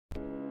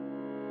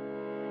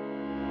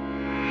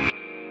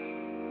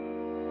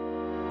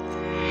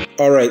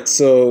All right,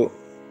 so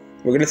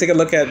we're going to take a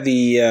look at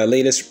the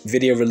latest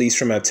video release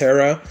from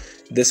Aptera.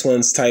 This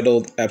one's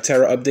titled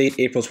Aptera Update,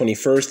 April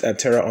 21st,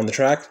 Aptera on the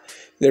Track.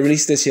 They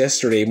released this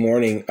yesterday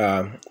morning,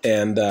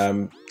 and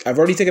I've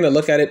already taken a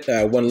look at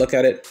it, one look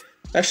at it,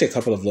 actually a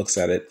couple of looks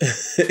at it,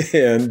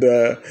 and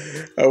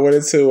I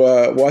wanted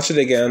to watch it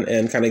again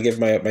and kind of give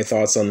my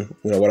thoughts on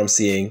what I'm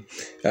seeing.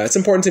 It's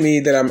important to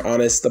me that I'm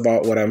honest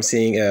about what I'm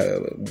seeing,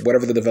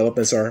 whatever the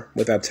developments are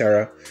with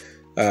Aptera.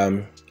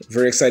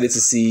 Very excited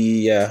to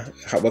see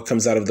what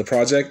comes out of the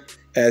project.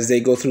 As they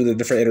go through the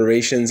different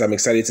iterations, I'm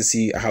excited to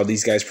see how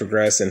these guys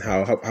progress and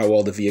how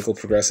well the vehicle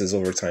progresses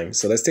over time.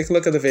 So let's take a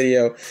look at the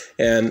video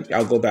and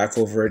I'll go back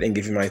over it and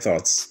give you my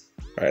thoughts.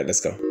 All right, let's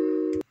go.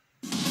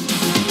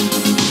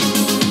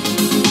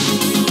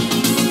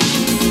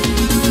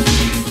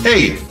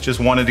 Hey, just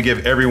wanted to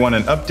give everyone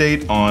an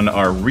update on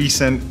our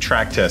recent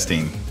track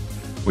testing.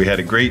 We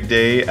had a great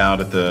day out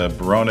at the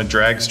Berona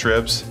drag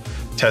strips,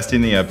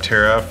 testing the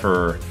Aptera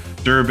for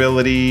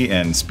durability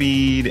and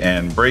speed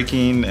and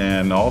braking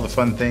and all the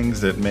fun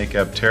things that make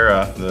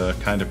Aptera the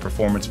kind of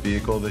performance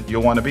vehicle that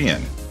you'll want to be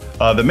in.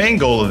 The main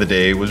goal of the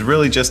day was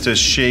really just to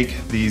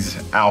shake these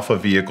alpha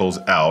vehicles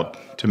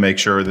out to make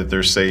sure that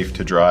they're safe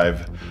to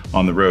drive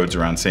on the roads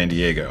around San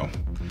Diego.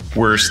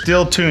 We're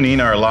still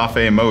tuning our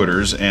LaFay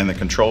motors and the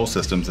control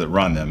systems that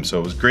run them, so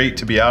it was great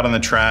to be out on the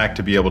track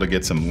to be able to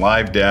get some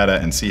live data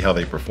and see how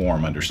they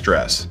perform under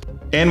stress.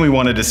 And we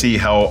wanted to see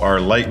how our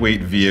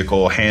lightweight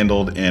vehicle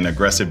handled in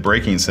aggressive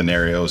braking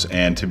scenarios,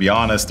 and to be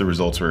honest, the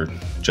results were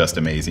just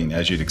amazing,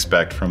 as you'd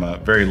expect from a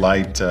very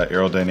light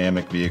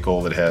aerodynamic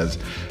vehicle that has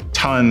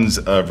tons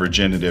of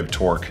regenerative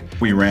torque.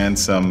 We ran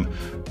some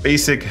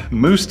basic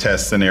moose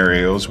test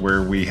scenarios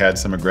where we had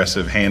some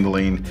aggressive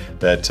handling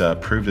that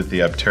proved that the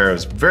Aptera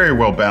is very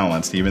well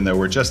balanced, even though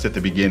we're just at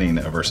the beginning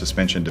of our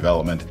suspension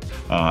development.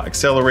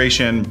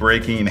 Acceleration,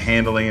 braking,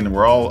 handling,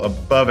 we're all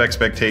above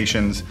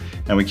expectations,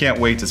 and we can't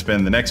wait to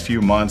spend the next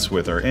few months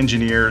with our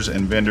engineers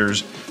and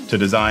vendors to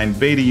design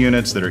beta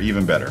units that are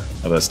even better.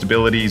 The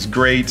stability is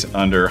great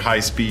under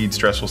high-speed,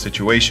 stressful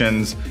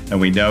situations, and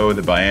we know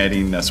that by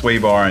adding a sway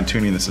bar and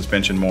tuning the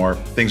suspension more,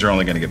 things are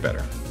only going to get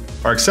better.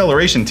 Our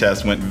acceleration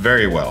test went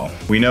very well.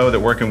 We know that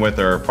working with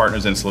our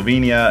partners in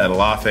Slovenia at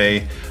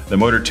LaFay, the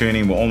motor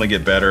tuning will only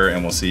get better,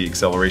 and we'll see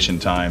acceleration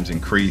times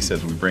increase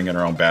as we bring in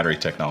our own battery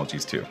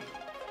technologies too.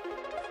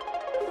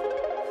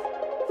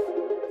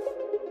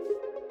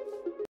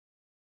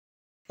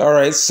 All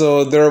right,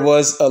 so there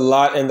was a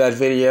lot in that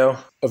video.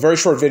 A very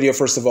short video,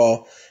 first of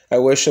all. I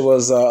wish it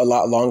was a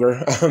lot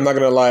longer. I'm not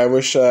gonna lie, I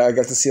wish I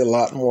got to see a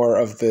lot more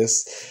of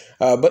this.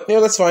 But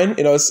that's fine.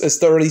 It's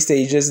the early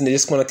stages, and they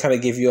just want to kind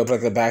of give you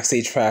like a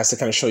backstage pass to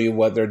kind of show you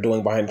what they're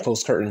doing behind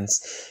closed curtains.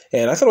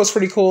 And I thought it was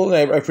pretty cool,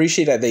 and I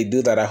appreciate that they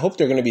do that. I hope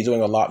they're going to be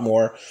doing a lot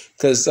more,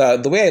 because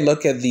the way I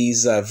look at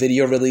these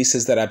video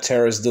releases that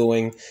Aptera is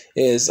doing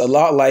is a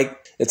lot like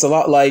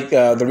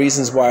the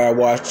reasons why I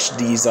watch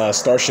these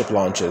Starship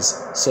launches.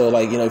 So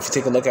if you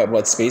take a look at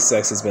what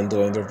SpaceX has been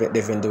doing,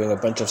 they've been doing a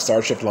bunch of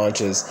Starship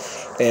launches.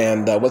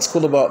 And what's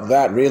cool about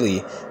that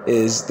really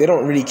is they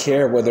don't really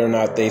care whether or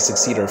not they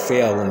succeed or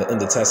fail in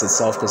the test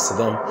itself, because to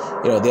them,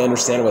 they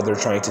understand what they're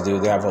trying to do.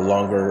 They have a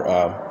longer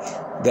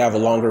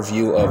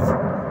view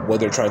of what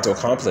they're trying to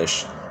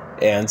accomplish.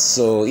 And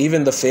so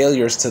even the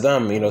failures to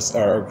them,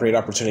 are great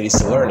opportunities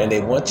to learn, and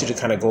they want you to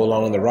kind of go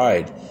along on the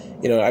ride.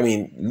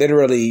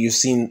 Literally, you've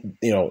seen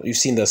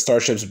the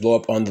Starships blow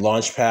up on the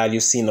launch pad.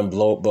 You've seen them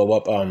blow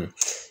up,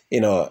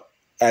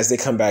 as they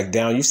come back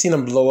down. You've seen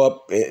them blow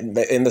up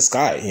in the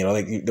sky. You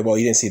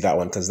didn't see that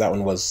one because that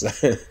one was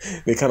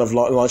they kind of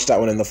launched that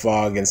one in the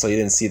fog, and so you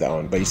didn't see that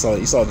one. But you saw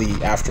the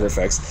after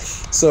effects.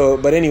 So,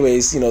 but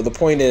anyways, the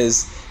point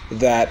is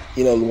that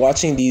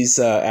watching these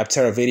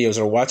Aptera videos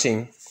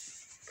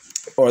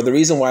or the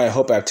reason why I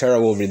hope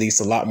Aptera will release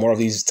a lot more of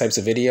these types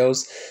of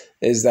videos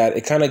is that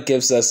it kind of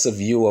gives us a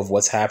view of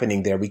what's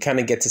happening there. We kind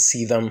of get to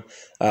see them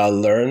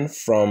learn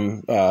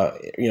from,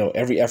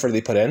 every effort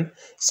they put in.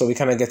 So we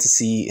kind of get to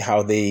see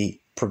how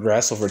they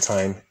progress over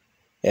time.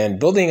 And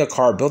building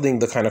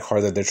the kind of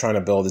car that they're trying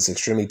to build is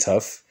extremely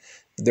tough.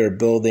 They're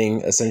building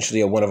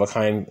essentially a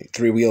one-of-a-kind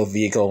three-wheel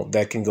vehicle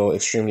that can go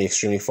extremely,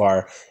 extremely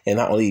far, and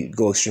not only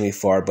go extremely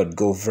far, but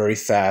go very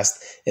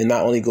fast, and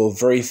not only go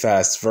very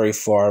fast, very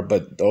far,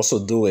 but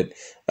also do it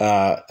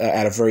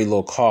at a very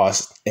low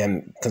cost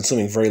and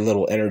consuming very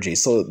little energy.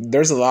 So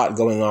there's a lot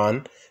going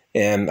on,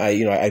 and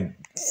I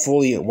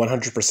fully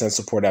 100%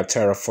 support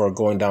Aptera for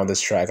going down this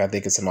track. I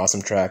think it's an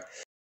awesome track.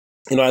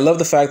 I love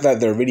the fact that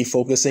they're really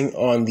focusing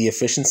on the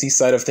efficiency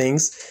side of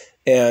things.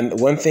 And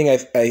one thing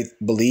I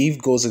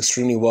believe goes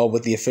extremely well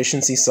with the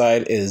efficiency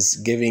side is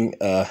giving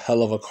a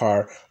hell of a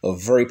car, a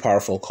very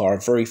powerful car,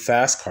 a very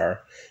fast car.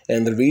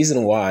 And the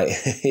reason why,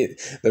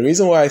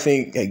 I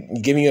think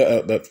giving you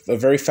a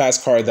very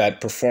fast car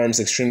that performs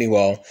extremely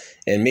well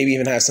and maybe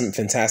even has some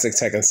fantastic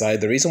tech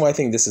inside, the reason why I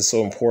think this is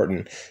so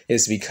important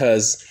is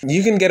because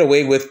you can get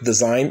away with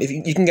design, if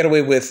you can get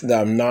away with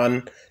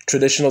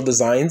non-traditional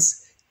designs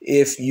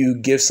if you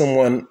give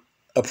someone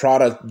a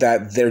product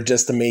that they're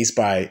just amazed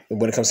by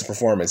when it comes to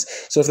performance.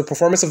 So if the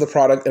performance of the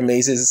product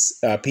amazes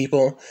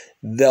people,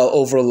 they'll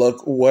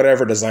overlook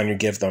whatever design you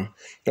give them.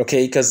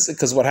 Okay,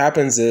 because what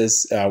happens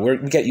is we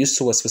get used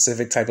to a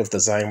specific type of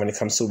design when it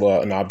comes to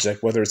an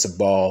object, whether it's a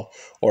ball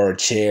or a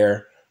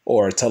chair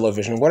or a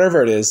television,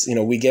 whatever it is.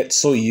 We get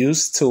so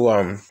used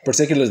to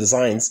particular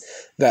designs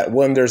that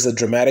when there's a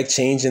dramatic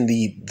change in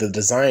the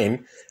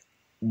design,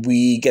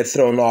 we get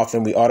thrown off,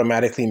 and we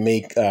automatically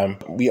make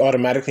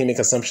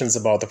assumptions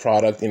about the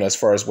product, as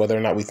far as whether or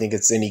not we think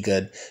it's any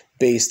good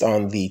based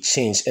on the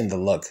change in the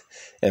look.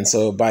 And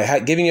so by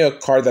giving you a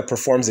card that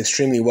performs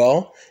extremely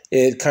well,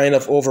 it kind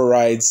of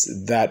overrides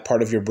that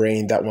part of your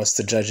brain that wants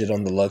to judge it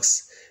on the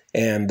looks.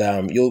 And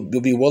you'll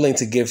be willing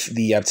to give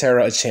the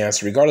Aptera a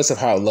chance, regardless of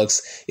how it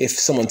looks, if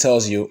someone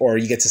tells you, or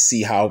you get to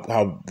see how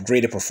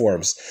great it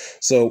performs.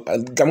 So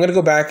I'm going to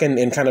go back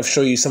and kind of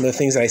show you some of the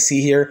things that I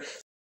see here.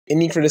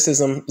 Any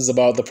criticisms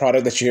about the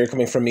product that you hear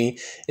coming from me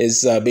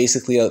is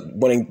basically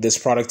wanting this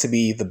product to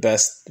be the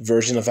best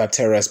version of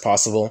Aptera as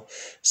possible.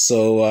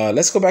 So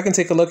let's go back and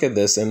take a look at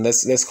this, and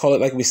let's call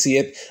it like we see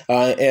it.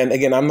 And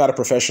again, I'm not a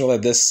professional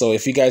at this, so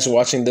if you guys are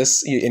watching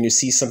this and you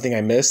see something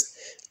I missed,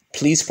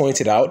 please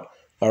point it out.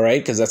 All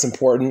right, because that's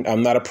important.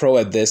 I'm not a pro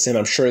at this, and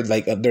I'm sure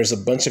there's a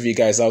bunch of you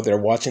guys out there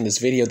watching this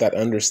video that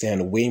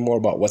understand way more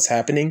about what's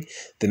happening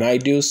than I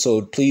do.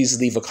 So please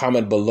leave a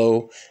comment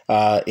below,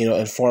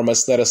 inform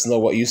us, let us know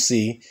what you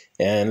see,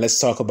 and let's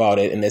talk about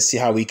it, and let's see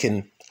how we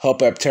can help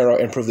Aptera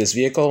improve this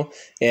vehicle.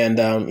 And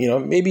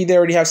maybe they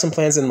already have some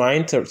plans in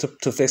mind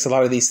to fix a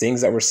lot of these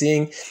things that we're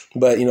seeing.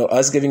 But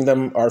us giving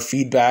them our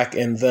feedback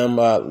and them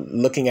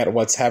looking at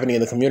what's happening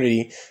in the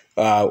community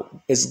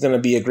is going to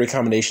be a great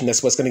combination.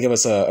 That's what's going to give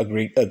us a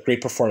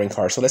great performing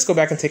car. So let's go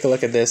back and take a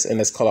look at this, and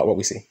let's call out what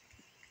we see.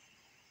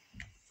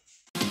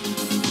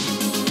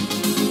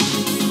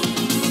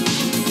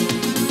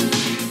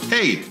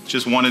 Hey,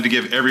 just wanted to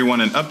give everyone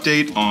an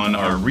update on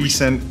our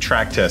recent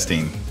track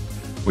testing.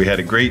 We had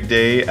a great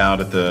day out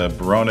at the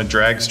Berona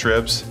drag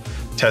strips,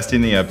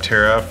 testing the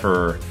Aptera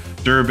for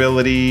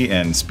durability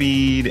and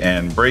speed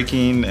and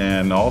braking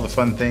and all the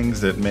fun things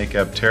that make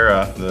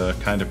Aptera the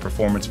kind of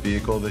performance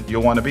vehicle that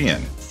you'll want to be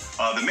in.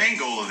 The main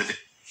goal of the day.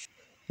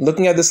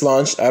 Looking at this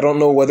launch, I don't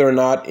know whether or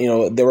not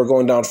they were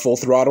going down full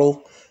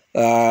throttle,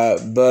 or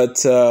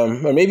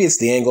maybe it's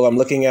the angle I'm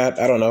looking at.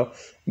 I don't know.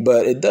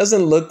 But it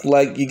doesn't look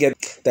like you get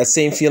that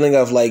same feeling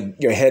of like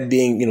your head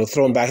being,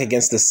 thrown back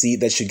against the seat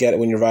that you get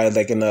when you ride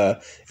like in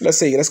a,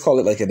 let's call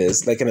it like it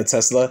is, like in a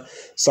Tesla.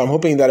 So I'm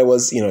hoping that it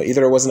was,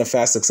 either it wasn't a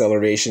fast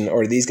acceleration,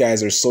 or these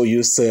guys are so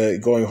used to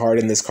going hard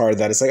in this car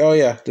that it's like, oh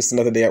yeah, just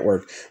another day at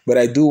work. But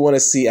I do want to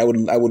see, I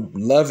would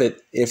love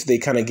it if they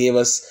kind of gave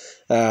us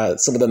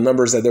some of the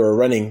numbers that they were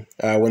running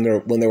when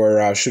they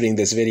were shooting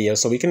this video,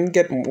 so we can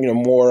get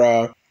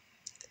more.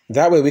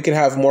 That way we could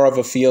have more of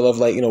a feel of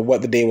like,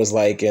 what the day was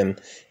like, and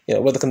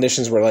what the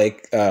conditions were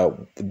like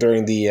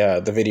during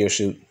the video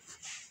shoot.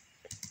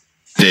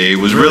 Day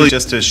was really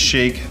just to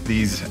shake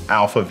these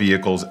alpha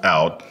vehicles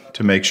out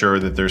to make sure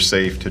that they're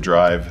safe to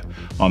drive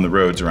on the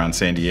roads around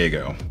San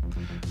Diego.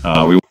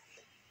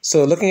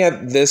 So looking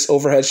at this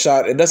overhead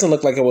shot, it doesn't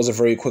look like it was a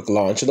very quick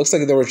launch. It looks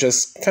like they were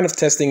just kind of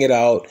testing it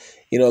out,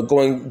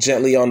 going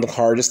gently on the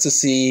car just to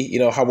see,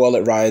 how well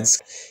it rides.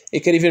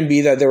 It could even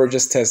be that they were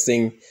just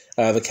testing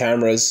the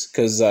cameras,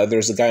 because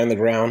there's a guy on the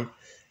ground,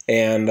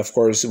 and of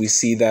course we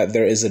see that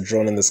there is a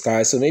drone in the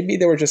sky. So maybe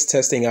they were just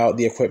testing out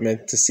the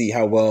equipment to see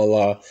how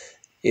well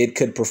it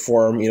could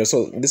perform.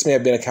 So this may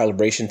have been a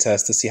calibration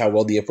test to see how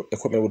well the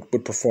equipment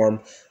would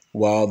perform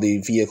while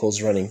the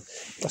vehicle's running.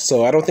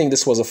 So I don't think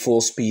this was a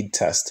full speed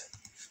test.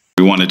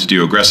 We wanted to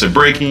do aggressive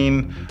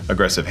braking,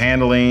 aggressive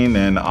handling,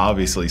 and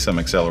obviously some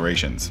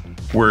accelerations.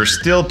 We're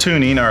still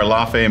tuning our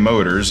Lafe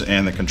motors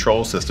and the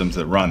control systems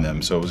that run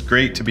them. So it was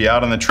great to be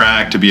out on the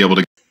track, to be able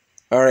to.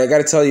 All right, I got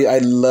to tell you, I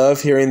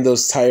love hearing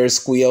those tires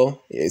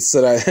squeal.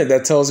 So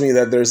that tells me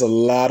that there's a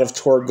lot of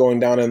torque going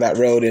down in that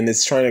road, and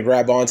it's trying to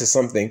grab onto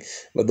something,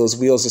 but those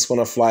wheels just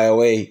want to fly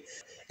away.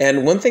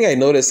 And one thing I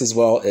noticed as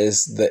well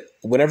is that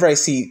whenever I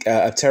see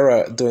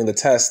Aptera doing the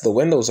test, the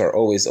windows are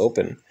always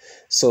open.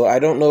 So I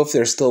don't know if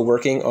they're still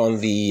working on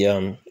the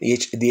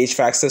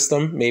HVAC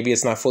system. Maybe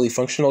it's not fully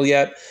functional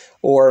yet,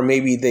 or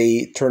maybe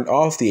they turned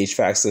off the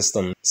HVAC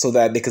system so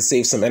that they could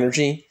save some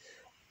energy.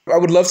 I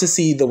would love to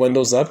see the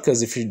windows up,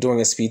 because if you're doing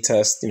a speed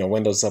test,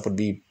 windows up would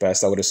be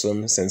best, I would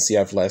assume, since you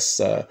have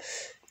less.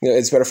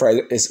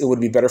 It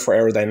would be better for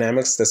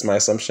aerodynamics. That's my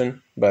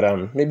assumption,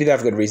 but maybe they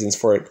have good reasons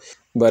for it.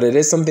 But it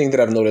is something that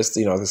I've noticed.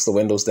 It's the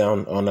windows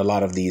down on a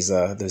lot of these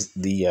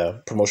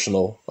the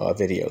promotional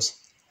videos.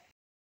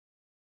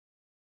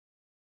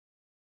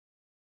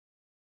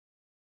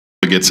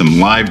 Get some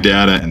live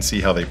data and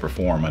see how they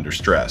perform under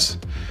stress.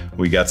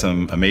 We got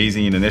some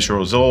amazing initial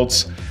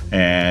results,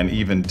 and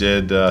even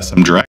did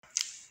some drag.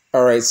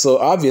 All right, so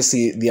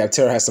obviously the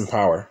Aptera has some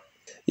power.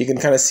 You can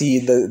kind of see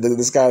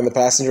this guy on the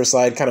passenger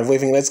side kind of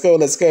waving, let's go,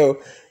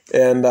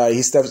 and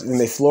he steps and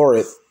they floor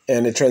it,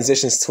 and it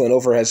transitions to an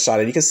overhead shot,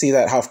 and you can see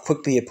that how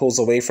quickly it pulls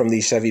away from the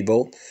Chevy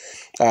Bolt.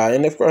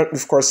 And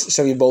of course,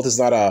 Chevy Bolt is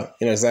not a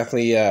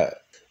exactly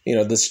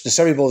the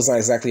Chevy Bolt is not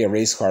exactly a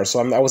race car, so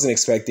I wasn't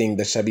expecting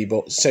the Chevy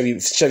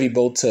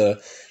Bolt to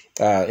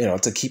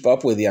to keep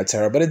up with the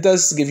Aptera, but it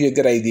does give you a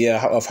good idea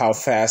of how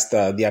fast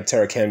the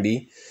Aptera can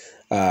be.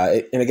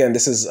 And again,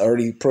 this is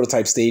already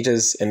prototype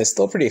stages, and it's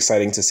still pretty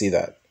exciting to see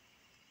that.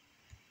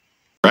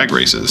 Drag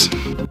races.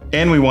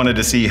 And we wanted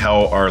to see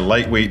how our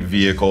lightweight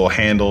vehicle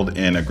handled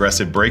in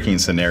aggressive braking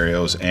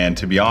scenarios, and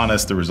to be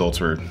honest, the results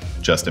were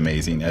just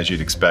amazing, as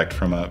you'd expect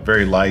from a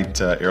very light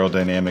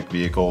aerodynamic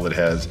vehicle that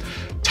has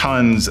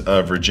tons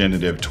of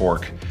regenerative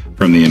torque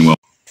from the in-wheel.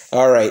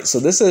 All right,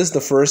 so this is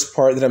the first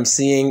part that I'm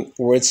seeing,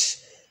 which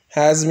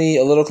has me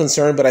a little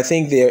concerned, but I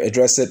think they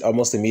address it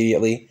almost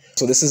immediately.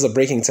 So this is a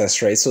braking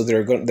test, right? So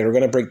they're going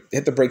to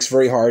hit the brakes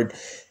very hard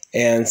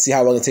and see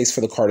how long it takes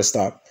for the car to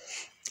stop.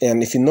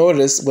 And if you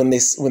notice, when they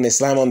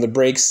slam on the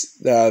brakes,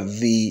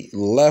 the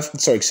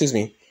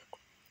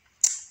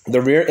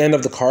rear end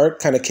of the car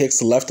kind of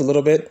kicks left a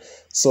little bit.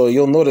 So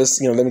you'll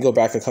notice, let me go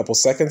back a couple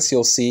seconds.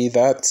 You'll see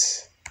that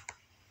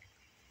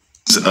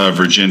of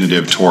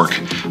regenerative torque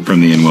from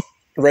the in-wheel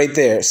right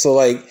there. So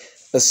like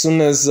as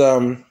soon as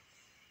the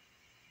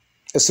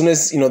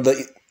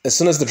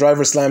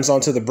driver slams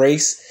onto the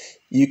brakes,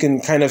 you can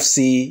kind of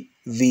see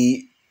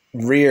the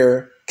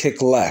rear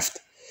kick left.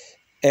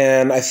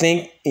 And I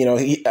think,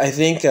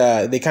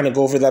 they kind of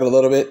go over that a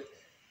little bit.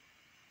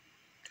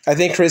 I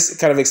think Chris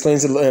kind of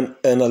explains it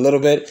in a little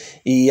bit.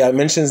 He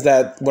mentions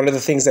that one of the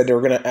things that they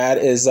were going to add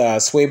is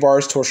sway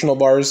bars, torsional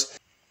bars.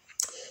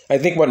 I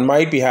think what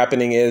might be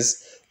happening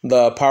is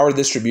the power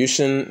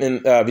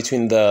distribution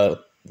between the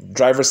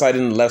driver's side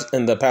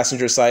and the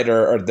passenger side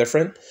are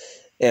different.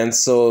 And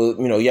so,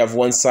 you have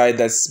one side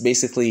that's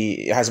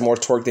basically has more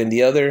torque than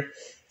the other.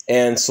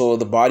 And so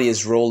the body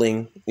is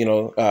rolling,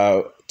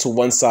 to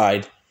one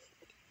side.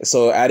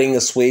 So adding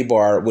a sway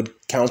bar would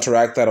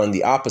counteract that on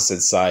the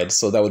opposite side.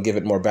 So that would give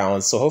it more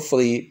balance. So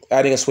hopefully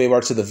adding a sway bar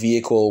to the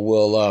vehicle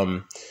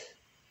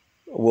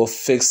will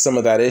fix some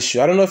of that issue.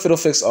 I don't know if it'll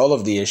fix all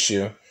of the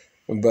issue,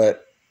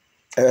 but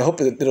I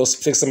hope it'll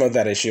fix some of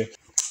that issue.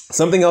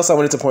 Something else I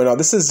wanted to point out,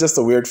 this is just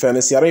a weird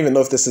fantasy. I don't even know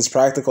if this is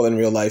practical in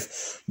real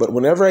life, but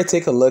whenever I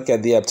take a look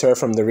at the Aptera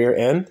from the rear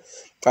end,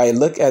 I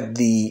look at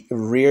the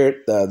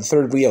rear, the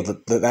third wheel,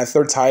 that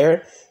third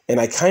tire, and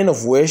I kind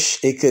of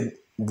wish it could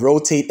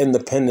rotate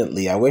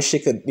independently. I wish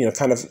it could,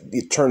 kind of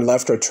turn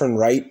left or turn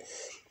right,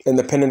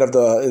 independent of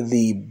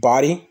the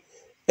body.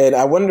 And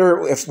I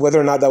wonder whether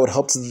or not that would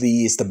help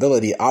the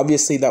stability.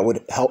 Obviously, that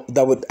would help.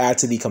 That would add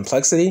to the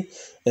complexity,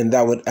 and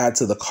that would add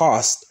to the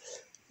cost.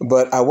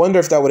 But I wonder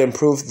if that would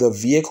improve the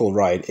vehicle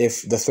ride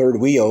if the third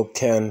wheel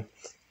can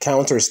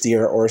counter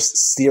steer or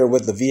steer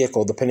with the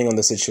vehicle, depending on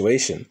the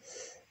situation.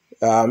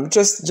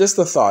 Just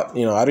a thought.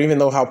 I don't even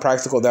know how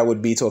practical that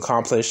would be to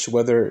accomplish.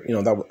 Whether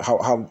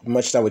how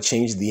much that would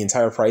change the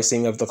entire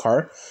pricing of the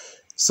car.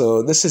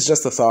 So this is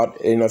just a thought.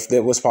 If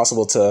it was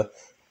possible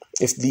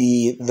if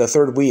the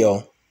third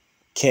wheel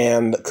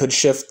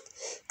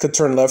could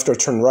turn left or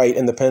turn right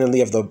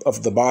independently of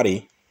the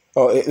body,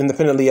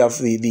 independently of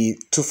the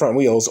two front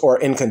wheels, or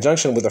in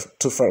conjunction with the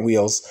two front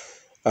wheels.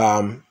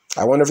 I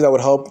wonder if that would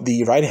help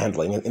the ride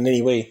handling in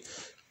any way.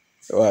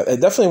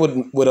 It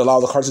definitely would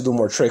allow the car to do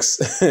more tricks,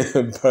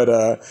 but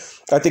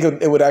I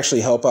think it would actually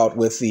help out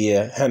with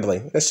the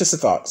handling. That's just a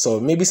thought. So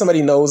maybe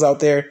somebody knows out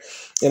there.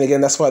 And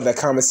again, that's what that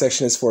comment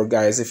section is for,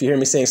 guys. If you hear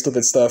me saying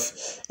stupid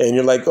stuff and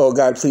you're like, oh,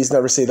 God, please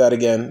never say that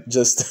again,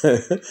 just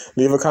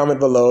leave a comment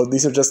below.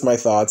 These are just my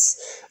thoughts.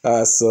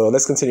 So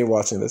let's continue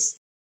watching this.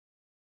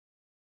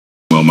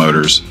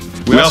 Motors.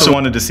 We also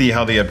wanted to see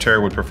how the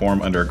Aptera would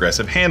perform under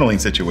aggressive handling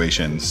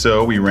situations.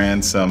 So we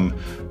ran some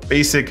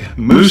basic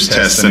moose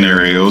test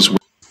scenarios.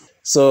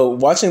 So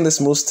watching this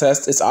moose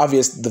test, it's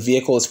obvious the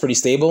vehicle is pretty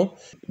stable.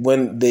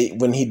 When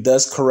he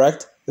does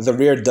correct, the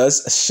rear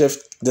does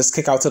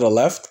kick out to the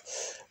left,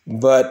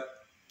 but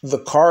the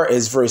car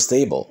is very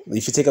stable.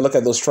 If you take a look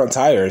at those front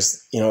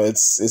tires,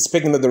 it's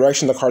picking the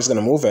direction the car's going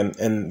to move in,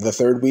 and the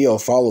third wheel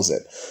follows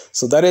it.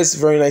 So that is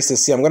very nice to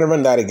see. I'm going to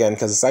run that again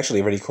because it's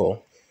actually really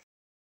cool.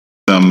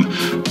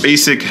 Some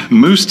basic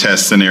moose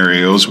test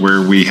scenarios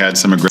where we had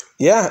some aggressive.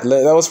 Yeah,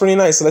 that was pretty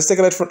nice. So let's take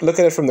a look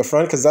at it from the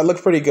front, because that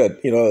looked pretty good.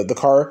 The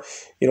car,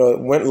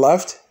 went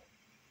left.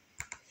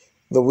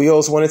 The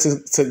wheels wanted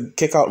to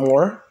kick out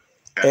more,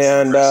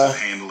 and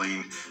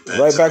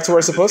right back to where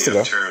it's supposed to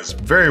go.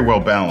 Very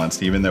well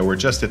balanced, even though we're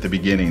just at the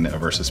beginning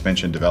of our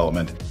suspension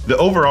development. The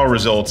overall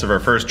results of our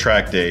first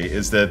track day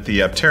is that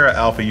the Aptera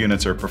Alpha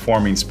units are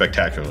performing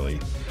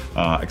spectacularly.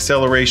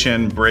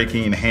 Acceleration,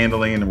 braking,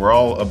 handling, we're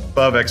all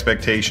above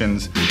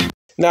expectations.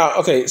 Now,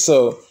 okay,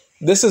 so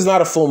this is not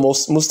a full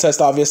moose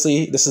test,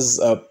 obviously. This is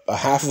a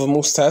half of a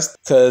moose test,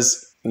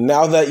 because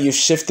now that you've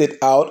shifted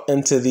out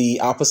into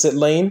the opposite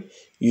lane,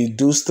 you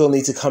do still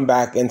need to come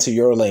back into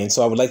your lane.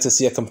 So I would like to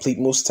see a complete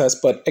moose test.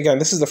 But again,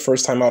 this is the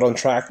first time out on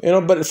track.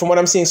 But from what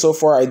I'm seeing so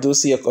far, I do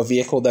see a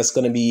vehicle that's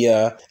going to be,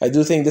 I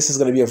do think this is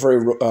going to be a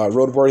very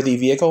roadworthy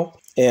vehicle.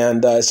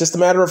 And it's just a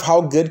matter of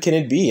how good can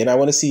it be. And I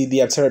want to see the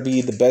Aptera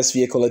be the best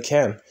vehicle it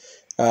can.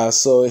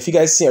 So if you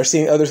guys are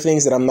seeing other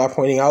things that I'm not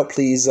pointing out,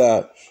 please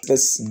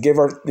let's give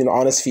our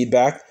honest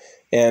feedback,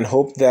 and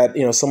hope that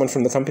someone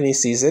from the company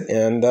sees it,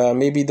 and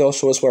maybe they'll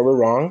show us where we're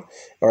wrong,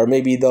 or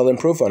maybe they'll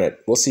improve on it.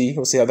 We'll see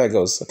how that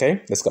goes.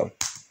 Okay, let's go.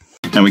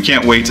 And we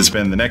can't wait to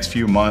spend the next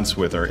few months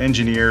with our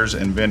engineers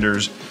and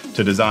vendors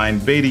to design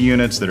beta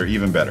units that are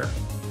even better.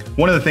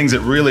 One of the things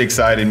that really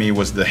excited me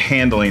was the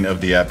handling of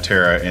the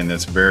Aptera in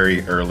this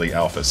very early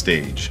alpha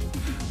stage.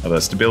 The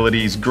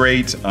stability is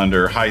great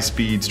under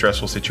high-speed,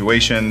 stressful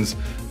situations.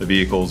 The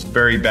vehicle's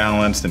very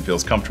balanced and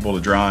feels comfortable to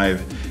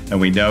drive. And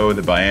we know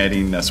that by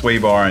adding a sway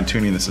bar and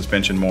tuning the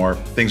suspension more,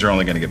 things are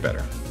only going to get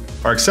better.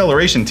 Our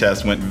acceleration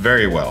test went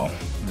very well.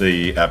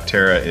 The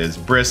Aptera is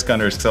brisk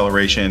under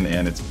acceleration,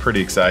 and it's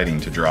pretty exciting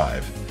to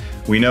drive.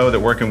 We know that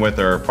working with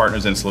our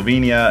partners in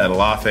Slovenia at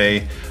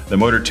Alafe, the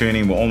motor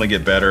tuning will only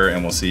get better,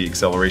 and we'll see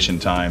acceleration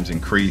times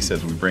increase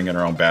as we bring in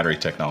our own battery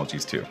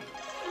technologies too.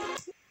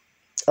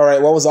 All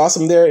right, what was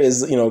awesome there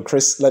is,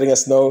 Chris letting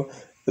us know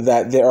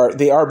that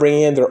they are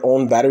bringing in their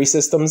own battery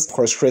systems. Of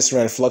course, Chris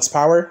ran Flux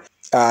Power.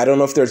 I don't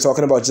know if they're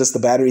talking about just the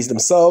batteries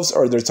themselves,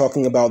 or they're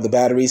talking about the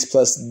batteries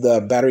plus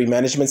the battery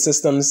management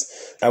systems.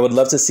 I would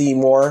love to see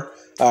more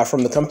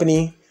from the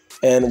company,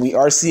 and we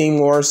are seeing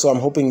more, so I'm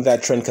hoping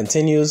that trend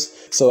continues.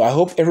 So I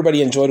hope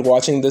everybody enjoyed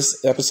watching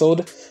this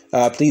episode.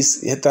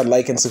 Please hit that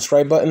like and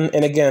subscribe button,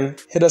 and again,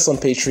 hit us on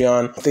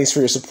Patreon. Thanks for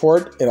your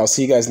support, and I'll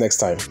see you guys next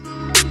time.